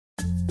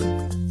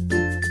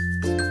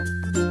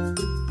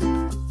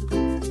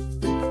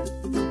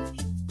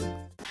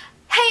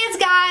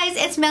guys,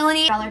 it's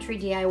Melanie. Dollar Tree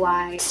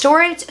DIY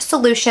storage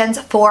solutions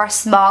for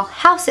small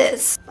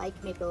houses. Like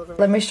makeover.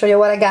 Let me show you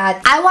what I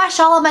got. I washed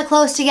all of my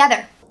clothes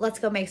together. Let's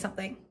go make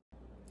something.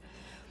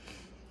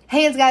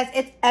 Hey guys,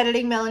 it's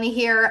Editing Melanie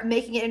here,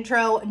 making an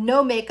intro,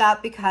 no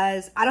makeup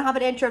because I don't have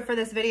an intro for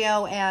this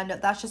video and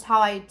that's just how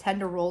I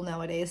tend to roll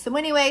nowadays. So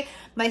anyway,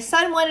 my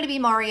son wanted to be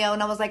Mario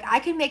and I was like, I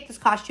can make this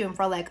costume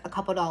for like a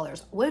couple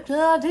dollars, which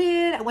I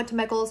did. I went to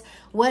Michael's,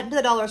 went to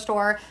the dollar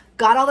store,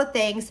 got all the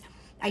things.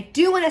 I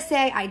do want to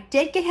say I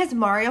did get his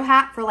Mario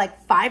hat for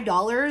like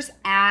 $5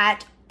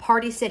 at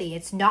Party City.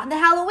 It's not in the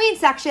Halloween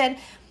section,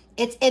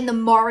 it's in the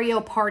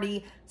Mario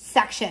Party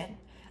section.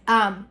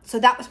 So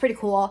that was pretty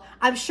cool.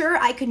 I'm sure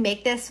I could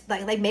make this,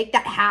 like make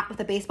that hat with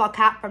a baseball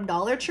cap from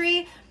Dollar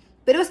Tree,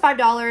 but it was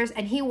 $5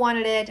 and he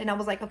wanted it. And I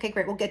was like, okay,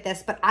 great, we'll get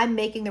this, but I'm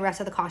making the rest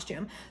of the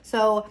costume.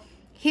 So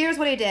here's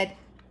what I did.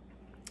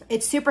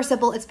 It's super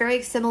simple. It's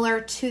very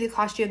similar to the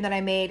costume that I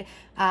made,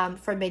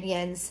 for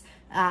Minions,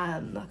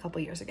 a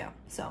couple years ago.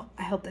 So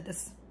I hope that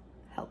this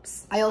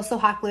helps. I also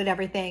hot glued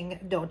everything.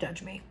 Don't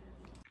judge me.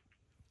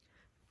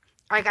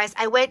 All right, guys,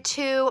 I went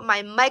to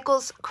my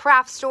Michael's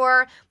craft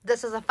store.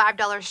 This is a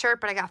 $5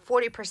 shirt, but I got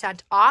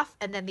 40% off.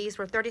 And then these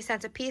were 30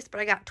 cents a piece, but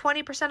I got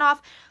 20%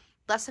 off,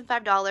 less than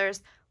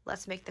 $5.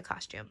 Let's make the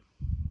costume.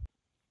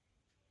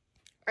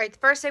 All right, the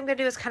first thing I'm going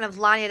to do is kind of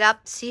line it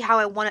up, see how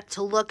I want it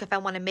to look, if I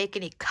want to make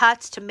any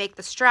cuts to make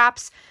the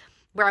straps,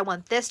 where I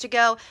want this to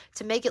go,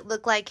 to make it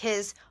look like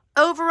his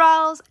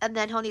overalls, and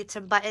then he'll need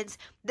some buttons.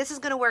 This is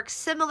going to work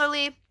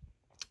similarly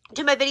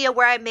to my video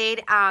where I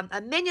made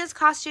a Minions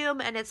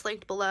costume, and it's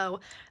linked below.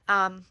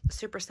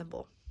 Super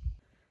simple.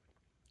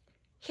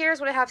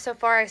 Here's what I have so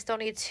far. I still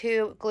need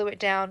to glue it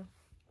down.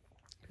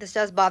 This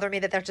does bother me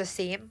that there's a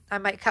seam. I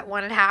might cut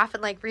one in half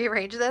and like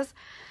rearrange this.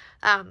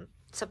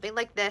 Something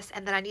like this,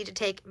 and then I need to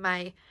take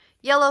my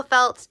yellow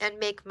felt and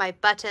make my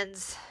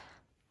buttons.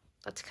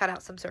 Let's cut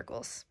out some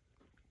circles.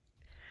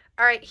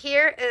 All right,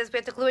 here is, we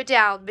have to glue it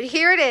down, but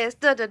here it is.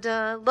 Dun, dun,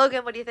 dun.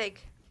 Logan, what do you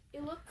think?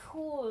 It looks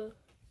cool.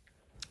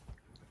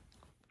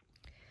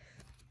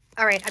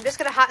 All right, I'm just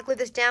going to hot glue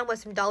this down with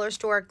some dollar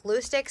store glue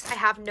sticks. I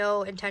have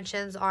no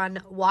intentions on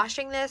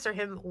washing this or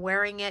him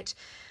wearing it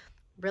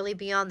really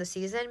beyond the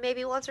season,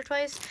 maybe once or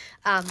twice.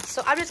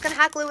 So I'm just going to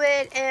hot glue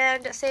it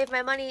and save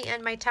my money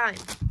and my time.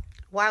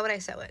 Why would I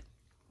sew it?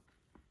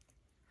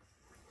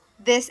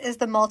 This is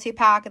the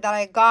multi-pack that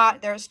I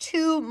got. There's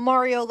two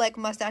Mario-like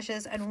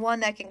mustaches and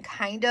one that can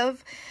kind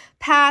of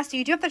pass.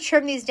 You do have to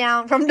trim these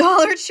down from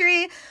Dollar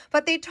Tree,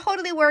 but they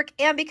totally work.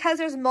 And because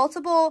there's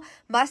multiple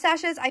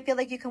mustaches, I feel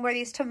like you can wear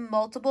these to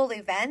multiple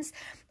events.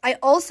 I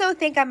also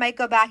think I might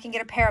go back and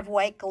get a pair of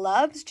white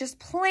gloves, just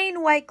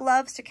plain white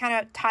gloves to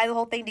kind of tie the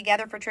whole thing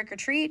together for trick or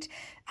treat.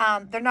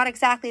 They're not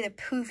exactly the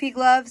poofy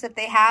gloves that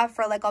they have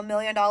for like $1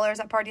 million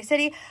at Party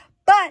City,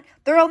 but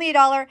they're only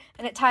 $1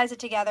 and it ties it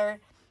together.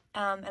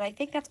 And I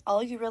think that's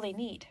all you really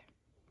need.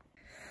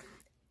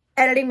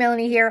 Editing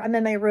Melanie here. I'm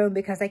in my room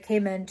because I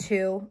came in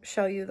to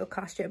show you the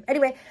costume.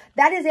 Anyway,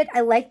 that is it.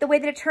 I like the way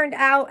that it turned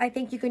out. I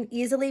think you can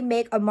easily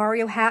make a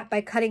Mario hat by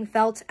cutting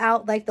felt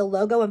out like the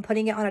logo and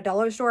putting it on a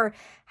dollar store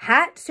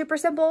hat. Super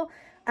simple.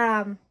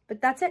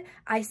 But that's it.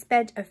 I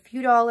spent a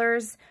few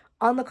dollars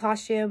on the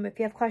costume. If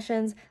you have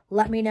questions,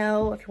 let me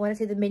know. If you want to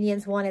see the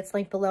Minions one, it's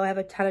linked below. I have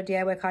a ton of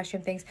DIY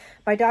costume things.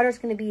 My daughter's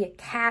going to be a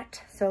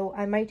cat, so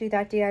I might do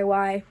that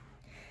DIY.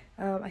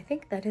 I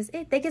think that is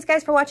it. Thank you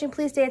guys for watching.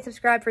 Please stay and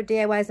subscribe for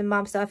DIYs and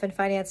mom stuff and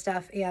finance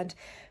stuff and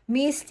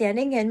me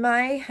standing in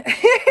my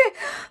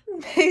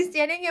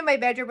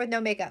bedroom with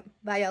no makeup.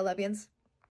 Bye, y'all. Love yous.